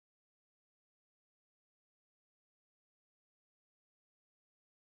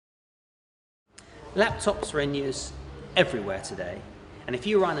Laptops are in use everywhere today, and if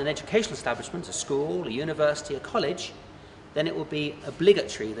you run an educational establishment, a school, a university, a college, then it will be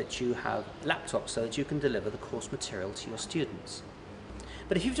obligatory that you have laptops so that you can deliver the course material to your students.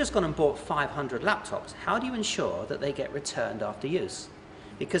 But if you've just gone and bought 500 laptops, how do you ensure that they get returned after use?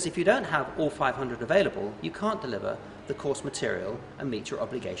 Because if you don't have all 500 available, you can't deliver the course material and meet your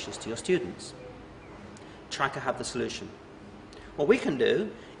obligations to your students. Traka have the solution. What we can do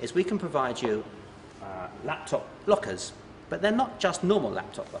is we can provide you laptop lockers, but they're not just normal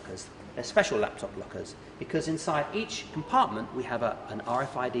laptop lockers, they're special laptop lockers, because inside each compartment we have an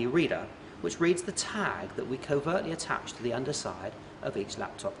RFID reader which reads the tag that we covertly attach to the underside of each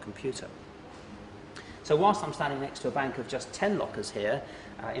laptop computer. So whilst I'm standing next to a bank of just 10 lockers here,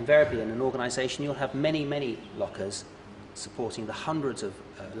 invariably in an organisation you'll have many, many lockers supporting the hundreds of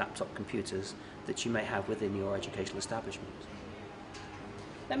laptop computers that you may have within your educational establishment.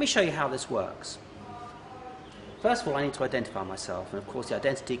 Let me show you how this works. First of all, I need to identify myself, and of course the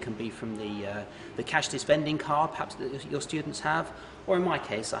identity can be from the cashless vending card perhaps that your students have, or in my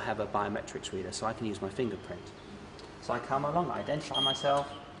case I have a biometrics reader so I can use my fingerprint. So I come along, I identify myself,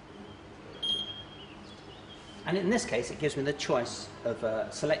 and in this case it gives me the choice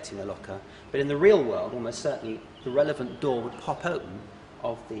of selecting a locker, but in the real world almost certainly the relevant door would pop open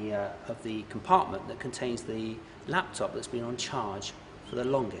of the compartment that contains the laptop that's been on charge for the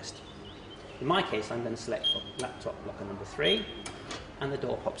longest. In my case, I'm going to select laptop locker number 3, and the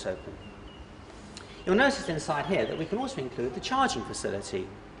door pops open. You'll notice inside here that we can also include the charging facility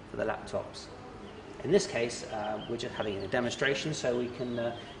for the laptops. In this case, we're just having a demonstration, so we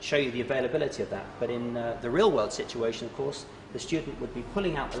can show you the availability of that. But in the real-world situation, of course, the student would be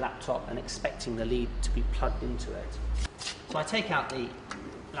pulling out the laptop and expecting the lead to be plugged into it. So I take out the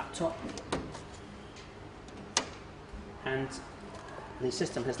laptop, and the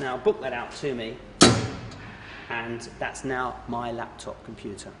system has now booked that out to me, and that's now my laptop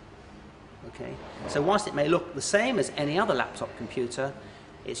computer. Okay? So whilst it may look the same as any other laptop computer,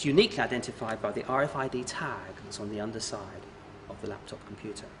 it's uniquely identified by the RFID tag that's on the underside of the laptop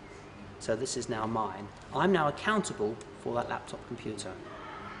computer. So this is now mine. I'm now accountable for that laptop computer,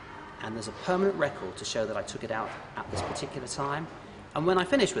 and there's a permanent record to show that I took it out at this particular time, and when I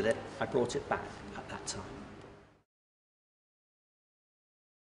finished with it, I brought it back at that time.